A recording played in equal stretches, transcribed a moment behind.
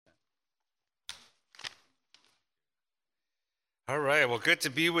All right, well, good to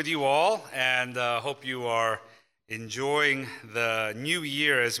be with you all, and hope you are enjoying the new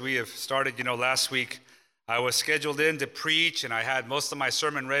year as we have started. Last week I was scheduled in to preach, and I had most of my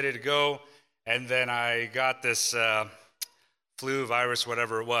sermon ready to go, and then I got this flu virus,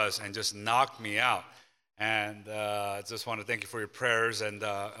 whatever it was, and just knocked me out. And I just want to thank you for your prayers, and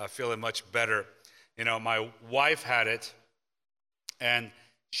I'm feeling much better. My wife had it, and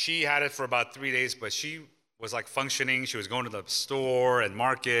she had it for about 3 days, but she was like functioning. She was going to the store and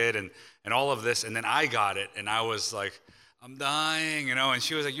market and all of this. And then I got it, and I was like, I'm dying, and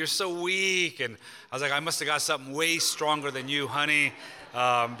she was like, you're so weak. And I was like, I must have got something way stronger than you, honey.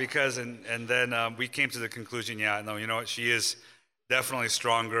 Then we came to the conclusion, no, you know what? She is definitely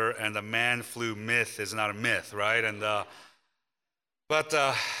stronger, and the man flu myth is not a myth, right?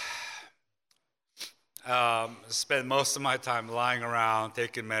 Spent most of my time lying around,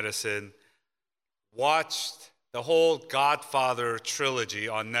 taking medicine, watched the whole Godfather trilogy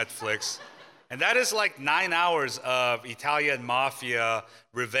on Netflix. And that is like 9 hours of Italian mafia,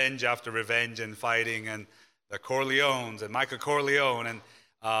 revenge after revenge and fighting, and the Corleones and Michael Corleone, and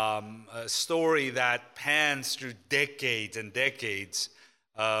a story that pans through decades and decades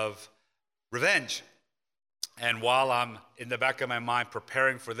of revenge. And while I'm in the back of my mind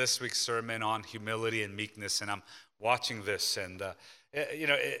preparing for this week's sermon on humility and meekness, and I'm watching this, and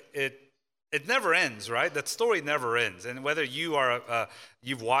it never ends, right? That story never ends. And whether you are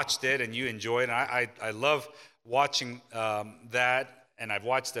you've watched it and you enjoy it, and I love watching that, and I've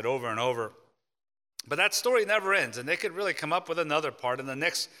watched it over and over. But that story never ends, and they could really come up with another part in the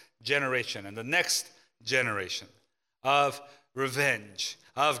next generation and the next generation of revenge,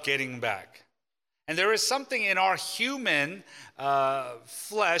 of getting back. And there is something in our human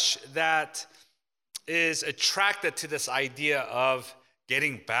flesh that is attracted to this idea of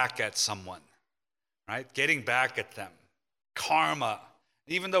getting back at someone, right? Getting back at them. Karma.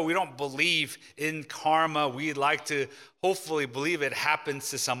 Even though we don't believe in karma, we like to hopefully believe it happens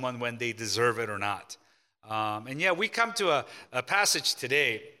to someone when they deserve it or not. And yet we come to a passage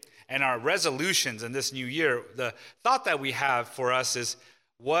today, and our resolutions in this new year, the thought that we have for us is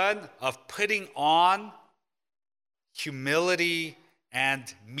one of putting on humility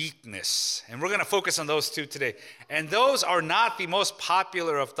and meekness. And we're going to focus on those two today. And those are not the most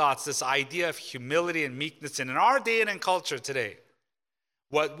popular of thoughts, this idea of humility and meekness. And in our day and in culture today,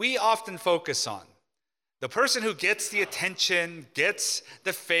 what we often focus on, the person who gets the attention, gets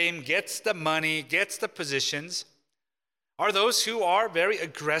the fame, gets the money, gets the positions, are those who are very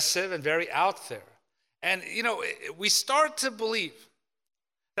aggressive and very out there. And, we start to believe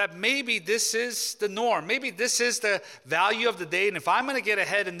that maybe this is the norm. Maybe this is the value of the day. And if I'm going to get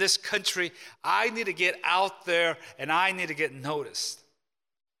ahead in this country, I need to get out there and I need to get noticed.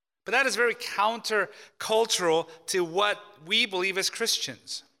 But that is very counter-cultural to what we believe as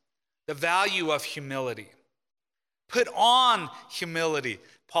Christians. The value of humility. Put on humility,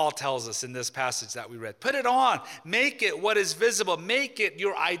 Paul tells us in this passage that we read. Put it on. Make it what is visible. Make it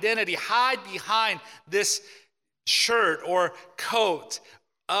your identity. Hide behind this shirt or coat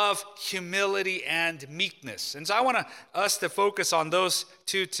of humility and meekness. And so I want us to focus on those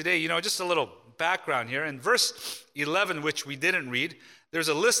two today. Just a little background here. In verse 11, which we didn't read, there's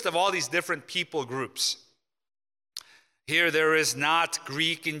a list of all these different people groups. Here there is not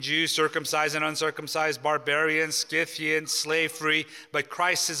Greek and Jew, circumcised and uncircumcised, barbarian, Scythian, slave free, but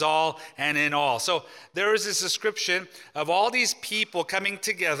Christ is all and in all. So there is this description of all these people coming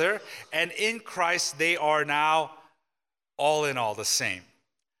together, and in Christ they are now all in all the same.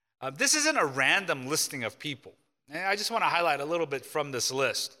 This isn't a random listing of people. And I just want to highlight a little bit from this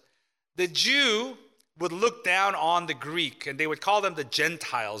list. The Jew would look down on the Greek, and they would call them the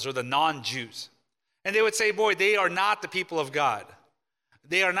Gentiles or the non-Jews. And they would say, boy, they are not the people of God.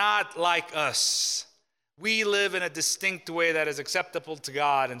 They are not like us. We live in a distinct way that is acceptable to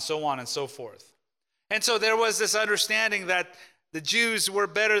God, and so on and so forth. And so there was this understanding that the Jews were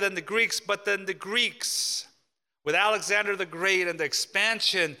better than the Greeks, but then the Greeks, with Alexander the Great and the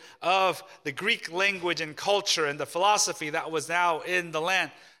expansion of the Greek language and culture and the philosophy that was now in the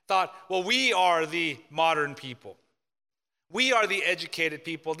land, thought, well, we are the modern people. We are the educated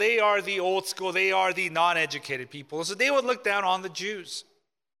people. They are the old school. They are the non-educated people. So they would look down on the Jews.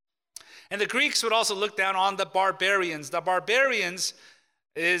 And the Greeks would also look down on the barbarians. The barbarians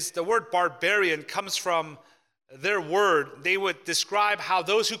the word barbarian comes from their word. They would describe how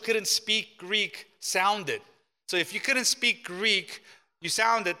those who couldn't speak Greek sounded. So if you couldn't speak Greek, you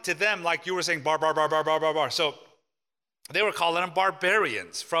sounded to them like you were saying bar, bar, bar, bar, bar, bar, bar. So they were calling them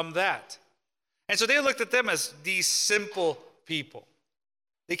barbarians from that. And so they looked at them as these simple people.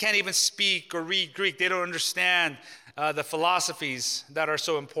 They can't even speak or read Greek. They don't understand the philosophies that are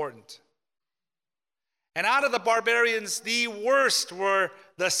so important. And out of the barbarians, the worst were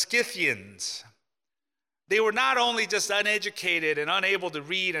the Scythians. They were not only just uneducated and unable to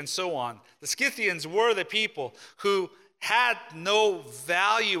read and so on. The Scythians were the people who had no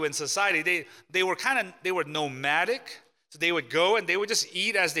value in society. They were nomadic. So they would go and they would just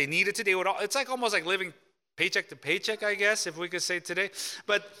eat as they needed to. It's like almost like living paycheck to paycheck, I guess, if we could say today.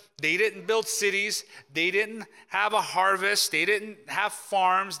 But they didn't build cities. They didn't have a harvest. They didn't have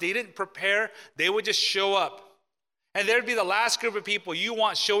farms. They didn't prepare. They would just show up. And there'd be the last group of people you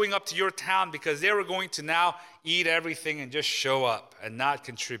want showing up to your town because they were going to now eat everything and just show up and not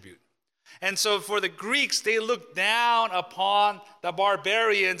contribute. And so for the Greeks, they looked down upon the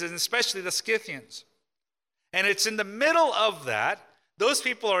barbarians and especially the Scythians. And it's in the middle of that, those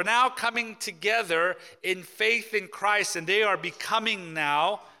people are now coming together in faith in Christ, and they are becoming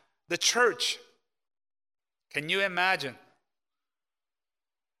now the church. Can you imagine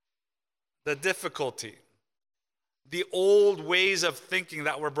the difficulty, the old ways of thinking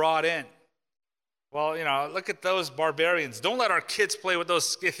that were brought in? Well, look at those barbarians. Don't let our kids play with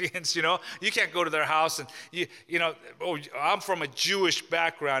those Scythians, You can't go to their house and, I'm from a Jewish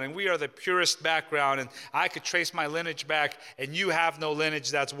background and we are the purest background and I could trace my lineage back and you have no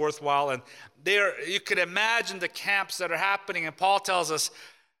lineage that's worthwhile. And you could imagine the camps that are happening. And Paul tells us,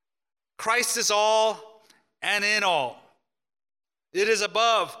 Christ is all and in all. It is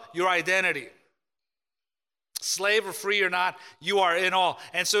above your identity. Slave or free or not, you are in all.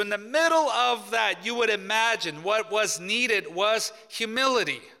 And so in the middle of that, you would imagine what was needed was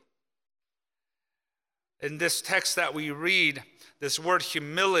humility. In this text that we read, this word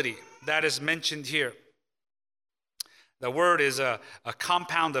humility that is mentioned here. The word is a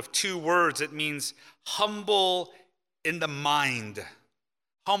compound of two words. It means humble in the mind,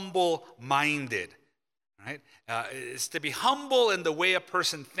 humble-minded. Right? It's to be humble in the way a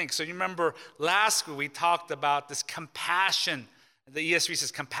person thinks. So you remember last week we talked about this compassion. The ESV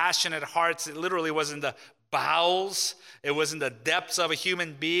says compassionate hearts. It literally was in the bowels. It was in the depths of a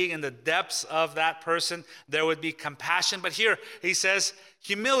human being. In the depths of that person, there would be compassion. But here he says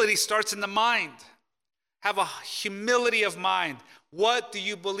humility starts in the mind. Have a humility of mind. What do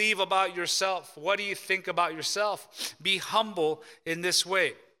you believe about yourself? What do you think about yourself? Be humble in this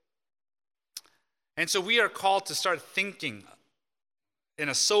way. And so we are called to start thinking in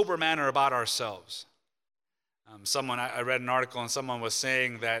a sober manner about ourselves. I read an article and someone was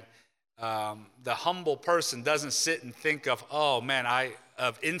saying that the humble person doesn't sit and think of,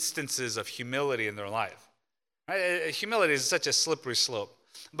 of instances of humility in their life. Right? Humility is such a slippery slope.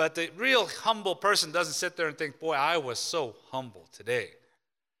 But the real humble person doesn't sit there and think, boy, I was so humble today.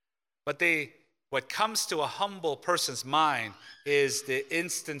 But what comes to a humble person's mind is the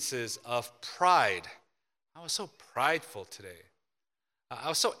instances of pride. I was so prideful today. I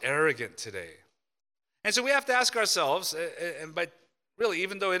was so arrogant today. And so we have to ask ourselves, but really,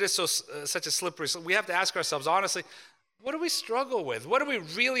 even though it is such a slippery slope, we have to ask ourselves, honestly, what do we struggle with? What do we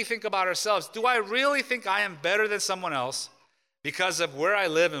really think about ourselves? Do I really think I am better than someone else because of where I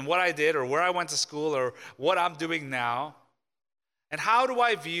live and what I did or where I went to school or what I'm doing now? And how do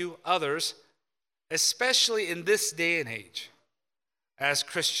I view others, especially in this day and age, as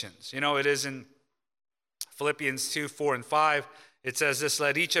Christians? It is in Philippians 2, 4, and 5. It says this,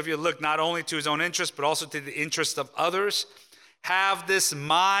 let each of you look not only to his own interest, but also to the interest of others. Have this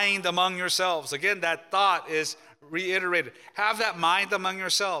mind among yourselves. Again, that thought is reiterated. Have that mind among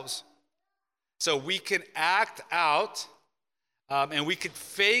yourselves. So we can act out and we could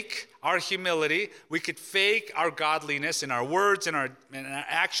fake our humility. We could fake our godliness in our words and our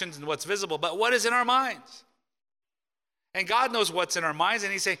actions and what's visible. But what is in our minds? And God knows what's in our minds.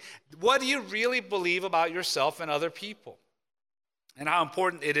 And he's saying, what do you really believe about yourself and other people? And how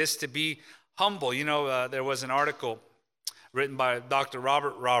important it is to be humble. There was an article written by Dr.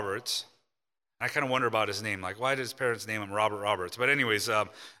 Robert Roberts. I kind of wonder about his name. Like, why did his parents name him Robert Roberts? But anyways,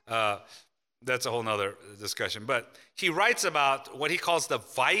 that's a whole nother discussion. But he writes about what he calls the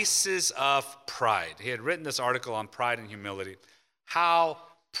vices of pride. He had written this article on pride and humility. How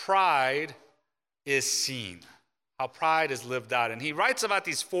pride is seen. How pride is lived out. And he writes about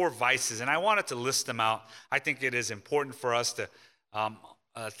these 4 vices. And I wanted to list them out. I think it is important for us to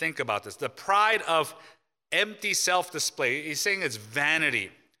think about this. The pride of empty self-display. He's saying it's vanity,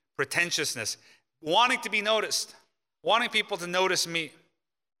 pretentiousness, wanting to be noticed, wanting people to notice me,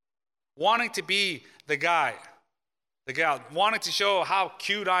 wanting to be the guy, the gal, wanting to show how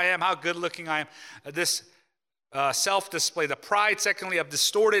cute I am, how good looking I am. This self-display, the pride, secondly, of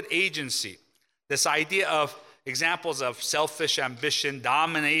distorted agency. This idea of examples of selfish ambition,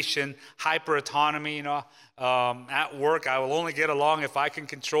 domination, hyper-autonomy, at work, I will only get along if I can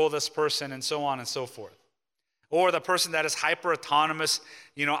control this person, and so on and so forth. Or the person that is hyper-autonomous,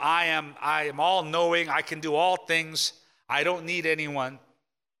 I am all-knowing, I can do all things, I don't need anyone.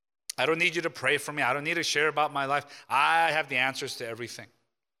 I don't need you to pray for me. I don't need to share about my life. I have the answers to everything.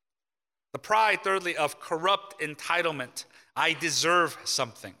 The pride, thirdly, of corrupt entitlement. I deserve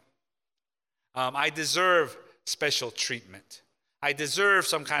something. I deserve special treatment. I deserve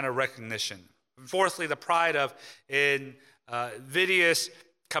some kind of recognition. Fourthly, the pride of invidious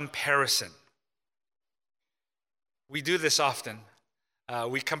comparison. We do this often.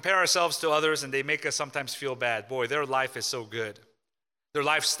 We compare ourselves to others and they make us sometimes feel bad. Boy, their life is so good. Their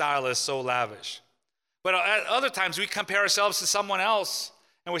lifestyle is so lavish. But at other times we compare ourselves to someone else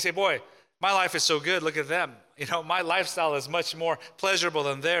and we say, boy, my life is so good, look at them. My lifestyle is much more pleasurable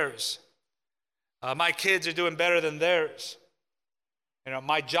than theirs. My kids are doing better than theirs.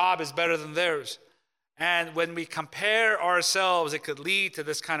 My job is better than theirs. And when we compare ourselves, it could lead to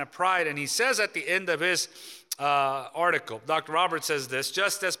this kind of pride. And he says at the end of his article, Dr. Roberts says this,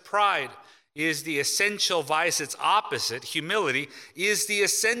 just as pride is the essential vice, its opposite, humility, is the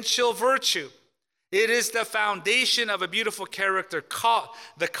essential virtue. It is the foundation of a beautiful character,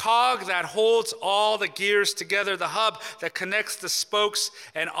 the cog that holds all the gears together, the hub that connects the spokes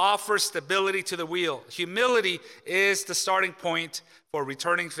and offers stability to the wheel. Humility is the starting point for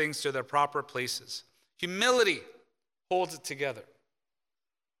returning things to their proper places. Humility holds it together.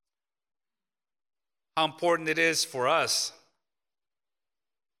 How important it is for us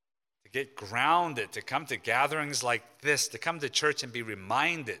to get grounded, to come to gatherings like this, to come to church and be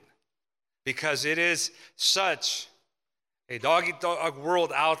reminded, because it is such a dog-eat-dog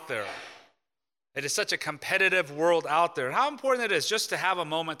world out there. It is such a competitive world out there. And how important it is just to have a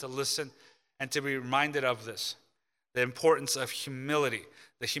moment to listen and to be reminded of this, the importance of humility,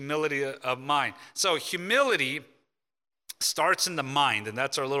 the humility of mind. So humility starts in the mind, and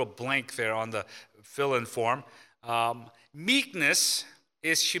that's our little blank there on the fill-in form. Meekness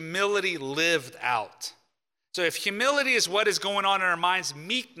is humility lived out. So if humility is what is going on in our minds,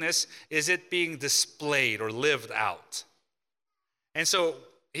 meekness is it being displayed or lived out. And so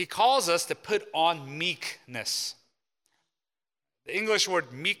he calls us to put on meekness. The English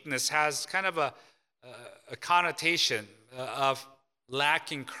word meekness has kind of a connotation of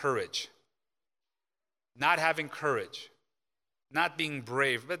lacking courage, not having courage, not being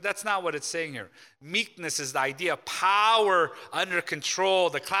brave. But that's not what it's saying here. Meekness is the idea of power under control.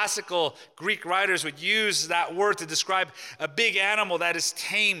 The classical Greek writers would use that word to describe a big animal that is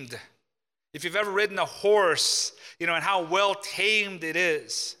tamed. If you've ever ridden a horse, and how well tamed it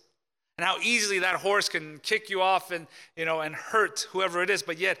is, and how easily that horse can kick you off and hurt whoever it is,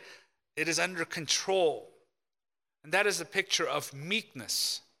 but yet it is under control. And that is the picture of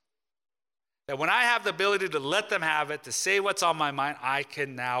meekness. That when I have the ability to let them have it, to say what's on my mind, I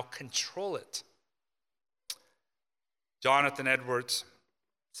can now control it. Jonathan Edwards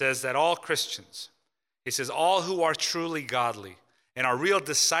says that all Christians, he says, all who are truly godly and are real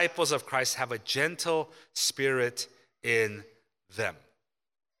disciples of Christ have a gentle spirit in them.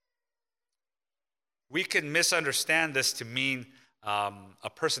 We can misunderstand this to mean a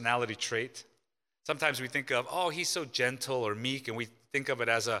personality trait. Sometimes we think of, he's so gentle or meek, and we think of it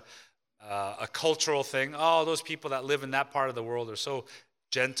as a cultural thing. Those people that live in that part of the world are so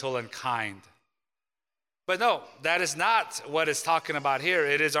gentle and kind. But no, that is not what it's talking about here.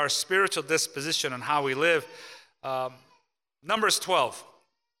 It is our spiritual disposition on how we live. Numbers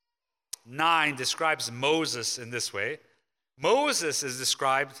 12:9 describes Moses in this way. Moses is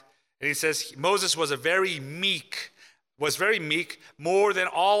described, and he says Moses was very meek, more than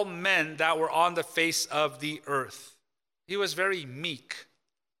all men that were on the face of the earth. He was very meek.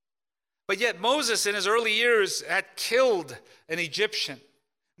 But yet Moses in his early years had killed an Egyptian.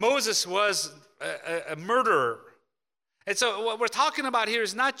 Moses was a murderer. And so what we're talking about here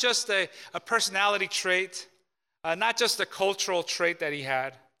is not just a personality trait, not just a cultural trait that he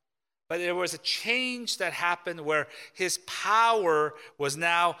had, but there was a change that happened where his power was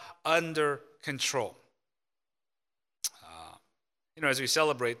now under control. As we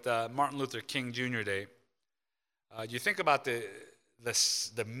celebrate Martin Luther King Jr. Day, you think about the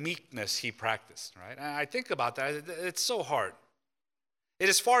meekness he practiced, right? And I think about that. It's so hard. It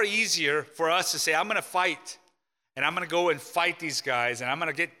is far easier for us to say, I'm going to fight, and I'm going to go and fight these guys, and I'm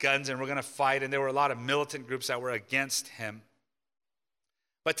going to get guns, and we're going to fight. And there were a lot of militant groups that were against him.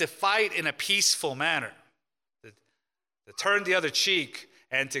 But to fight in a peaceful manner, to turn the other cheek,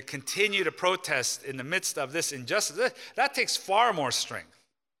 and to continue to protest in the midst of this injustice, that takes far more strength.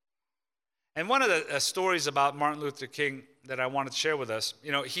 And one of the stories about Martin Luther King that I wanted to share with us,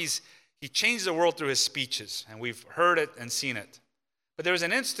 he changed the world through his speeches, and we've heard it and seen it. But there was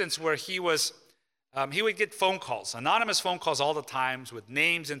an instance where he would get phone calls, anonymous phone calls all the times with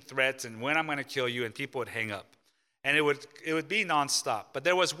names and threats and when I'm going to kill you, and people would hang up. And it would be nonstop. But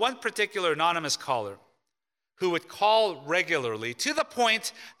there was one particular anonymous caller who would call regularly to the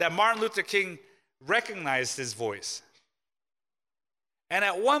point that Martin Luther King recognized his voice. And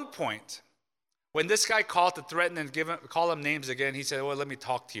at one point, when this guy called to threaten and call him names again, he said, well, let me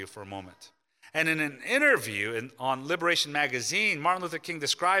talk to you for a moment. And in an interview on Liberation magazine, Martin Luther King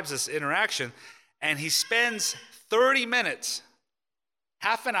describes this interaction, and he spends 30 minutes,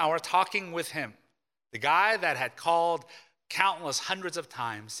 half an hour, talking with him. The guy that had called countless hundreds of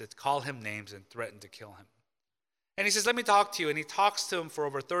times to call him names and threatened to kill him. And he says, let me talk to you. And he talks to him for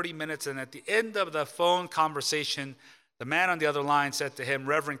over 30 minutes. And at the end of the phone conversation, the man on the other line said to him,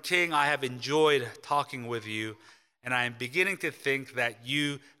 Reverend King, I have enjoyed talking with you, and I am beginning to think that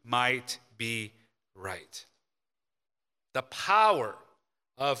you might be right. The power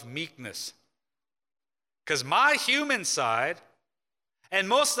of meekness. Because my human side, and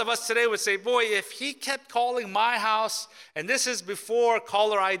most of us today would say, boy, if he kept calling my house, and this is before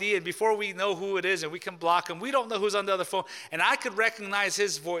caller ID and before we know who it is and we can block him, we don't know who's on the other phone, and I could recognize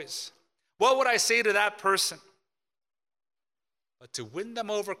his voice, what would I say to that person? But to win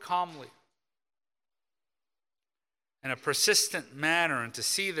them over calmly in a persistent manner and to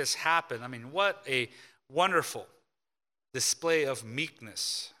see this happen, I mean, what a wonderful display of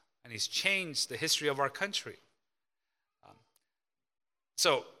meekness. And he's changed the history of our country.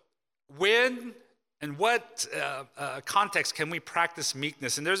 So when and what context can we practice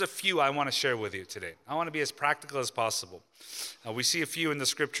meekness? And there's a few I want to share with you today. I want to be as practical as possible. We see a few in the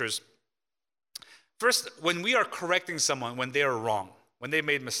scriptures. First, when we are correcting someone when they are wrong, when they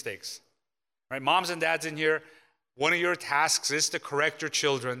made mistakes. Right? Moms and dads in here, one of your tasks is to correct your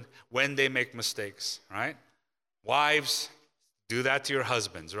children when they make mistakes, right? Wives, do that to your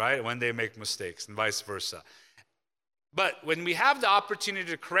husbands, right? When they make mistakes, and vice versa. But when we have the opportunity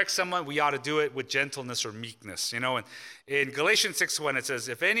to correct someone, we ought to do it with gentleness or meekness. And in Galatians 6:1, it says,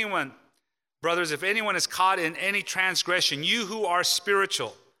 if anyone is caught in any transgression, you who are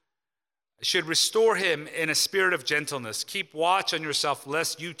spiritual should restore him in a spirit of gentleness. Keep watch on yourself,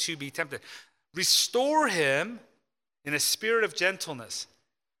 lest you too be tempted. Restore him in a spirit of gentleness.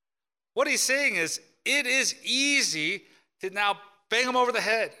 What he's saying is, it is easy to now bang him over the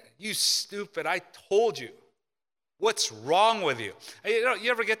head. You stupid, I told you. What's wrong with you? You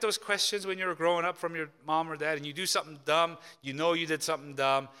ever get those questions when you were growing up from your mom or dad and you do something dumb, you know you did something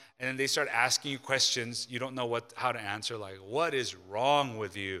dumb, and then they start asking you questions you don't know how to answer, like, what is wrong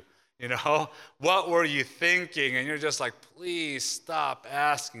with you? What were you thinking? And you're just like, please stop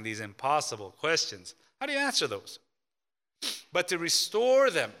asking these impossible questions. How do you answer those? But to restore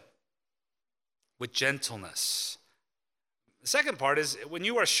them with gentleness. The second part is when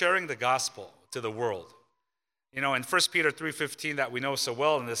you are sharing the gospel to the world. In 1 Peter 3:15 that we know so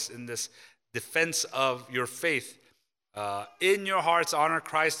well in this defense of your faith, in your hearts honor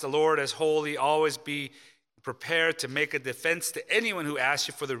Christ the Lord as holy, always be prepared to make a defense to anyone who asks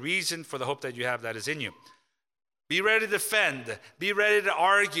you for the reason for the hope that you have that is in you. Be ready to defend, be ready to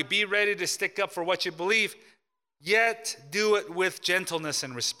argue, be ready to stick up for what you believe, yet do it with gentleness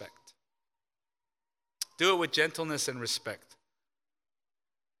and respect. Do it with gentleness and respect.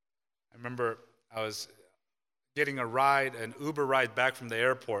 I remember I was getting an Uber ride back from the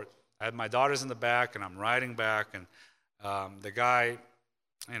airport. I had my daughters in the back, and I'm riding back, and the guy,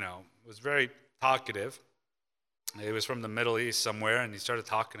 was very talkative. He was from the Middle East somewhere, and he started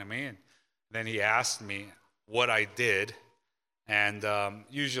talking to me, and then he asked me what I did, and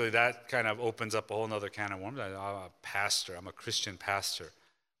usually that kind of opens up a whole other can of worms. I'm a pastor. I'm a Christian pastor.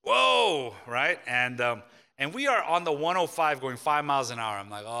 Whoa, right? And we are on the 105 going 5 miles an hour. I'm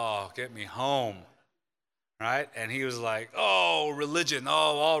like, oh, get me home. Right? And he was like, oh, religion. Oh,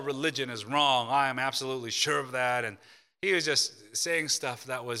 all religion is wrong. I am absolutely sure of that. And he was just saying stuff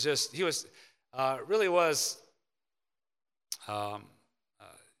that was just, he was, really was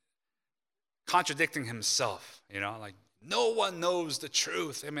contradicting himself, like no one knows the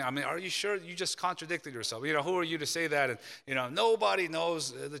truth. I mean, are you sure? You just contradicted yourself. Who are you to say that? And nobody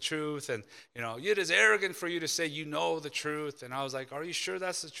knows the truth. And it is arrogant for you to say you know the truth. And I was like, are you sure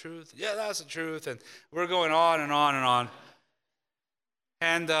that's the truth? Yeah, that's the truth. And we're going on and on and on.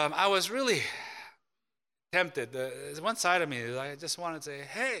 And I was really tempted. One side of me, I just wanted to say,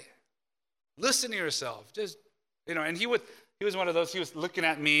 hey, listen to yourself. Just, and he was one of those, he was looking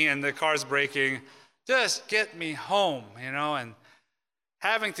at me and the car's braking. Just get me home,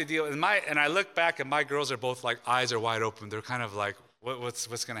 having to deal, and I look back and my girls are both like, eyes are wide open. They're kind of like, what's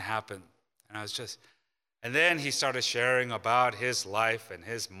going to happen? And then he started sharing about his life and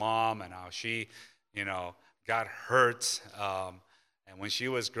his mom and how she, got hurt. And when she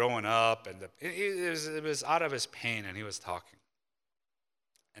was growing up, and it was out of his pain, and he was talking.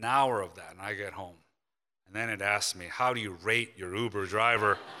 An hour of that, and I get home. And then it asked me, how do you rate your Uber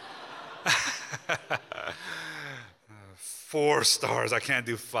driver? 4 stars. I can't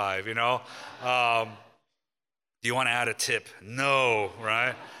do 5, Do you want to add a tip? No,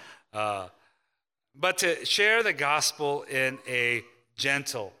 right? But to share the gospel in a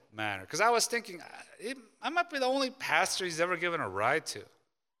gentle manner. Because I was thinking, I might be the only pastor he's ever given a ride to. And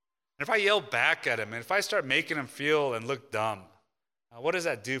if I yell back at him, and if I start making him feel and look dumb, what does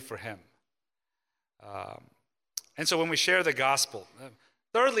that do for him? And so when we share the gospel.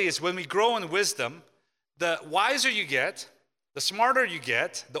 Thirdly is when we grow in wisdom, the wiser you get, the smarter you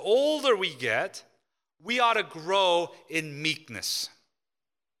get, the older we get, we ought to grow in meekness.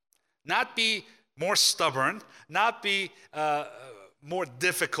 Not be more stubborn, not be more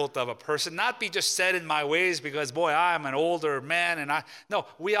difficult of a person, not be just set in my ways because, boy, I'm an older man. No,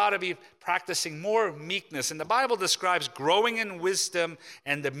 we ought to be practicing more meekness. And the Bible describes growing in wisdom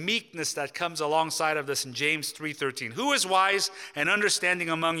and the meekness that comes alongside of this in James 3:13. Who is wise and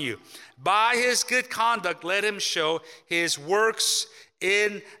understanding among you? By his good conduct, let him show his works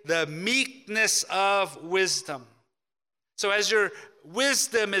in the meekness of wisdom. So as your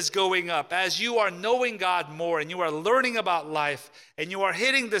wisdom is going up, as you are knowing God more and you are learning about life and you are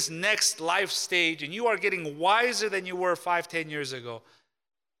hitting this next life stage and you are getting wiser than you were 5-10 years ago,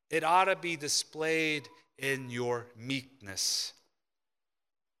 it ought to be displayed in your meekness,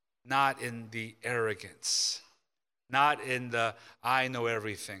 not in the arrogance, not in the I know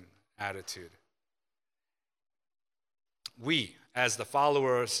everything attitude. We, as the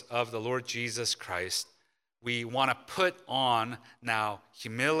followers of the Lord Jesus Christ, we want to put on now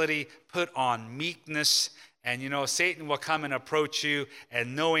humility, put on meekness, and Satan will come and approach you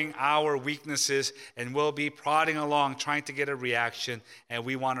and knowing our weaknesses and will be prodding along trying to get a reaction, and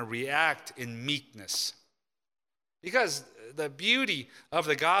we want to react in meekness. Because the beauty of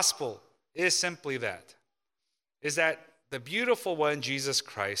the gospel is simply that, is that the beautiful one, Jesus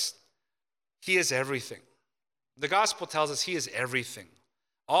Christ, he is everything. The gospel tells us he is everything.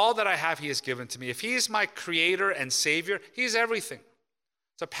 All that I have, he has given to me. If he is my creator and savior, he's everything.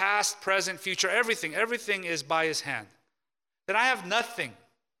 So past, present, future, everything. Everything is by his hand. Then I have nothing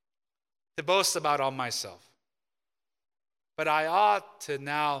to boast about on myself. But I ought to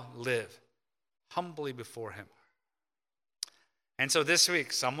now live humbly before him. And so this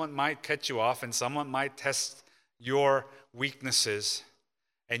week, someone might cut you off and someone might test your weaknesses.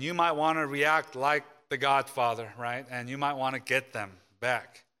 And you might want to react like the Godfather, right? And you might want to get them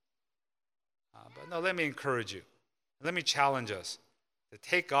back. But no, let me encourage you. Let me challenge us to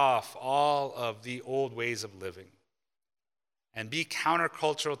take off all of the old ways of living and be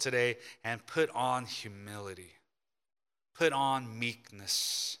countercultural today and put on humility, put on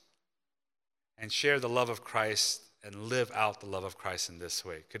meekness, and share the love of Christ and live out the love of Christ in this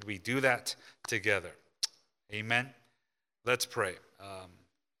way. Could we do that together? Amen. Let's pray.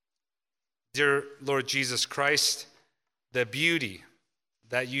 Dear Lord Jesus Christ, the beauty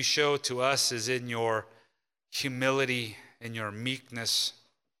that you show to us is in your humility, in your meekness,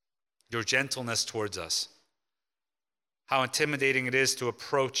 your gentleness towards us. How intimidating it is to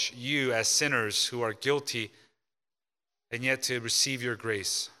approach you as sinners who are guilty and yet to receive your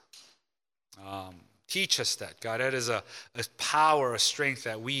grace. Teach us that, God. That is a power, a strength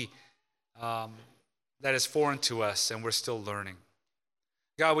that that is foreign to us and we're still learning.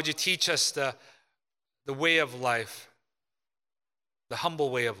 God, would you teach us the way of life, the humble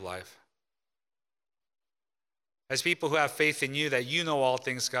way of life. As people who have faith in you, that you know all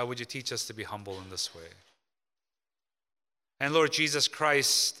things, God, would you teach us to be humble in this way? And Lord Jesus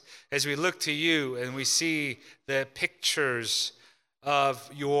Christ, as we look to you and we see the pictures of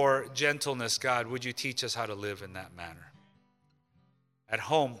your gentleness, God, would you teach us how to live in that manner? At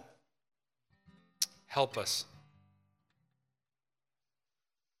home, help us.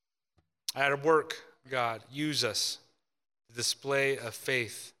 At work, God, use us to display a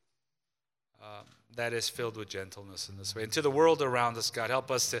faith that is filled with gentleness in this way. And to the world around us, God,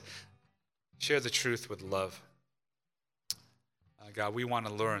 help us to share the truth with love. God, we want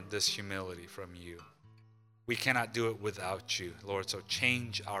to learn this humility from you. We cannot do it without you, Lord, so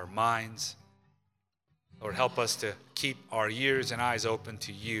change our minds. Lord, help us to keep our ears and eyes open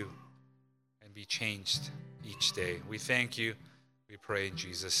to you and be changed each day. We thank you. We pray in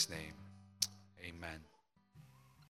Jesus' name. Amen.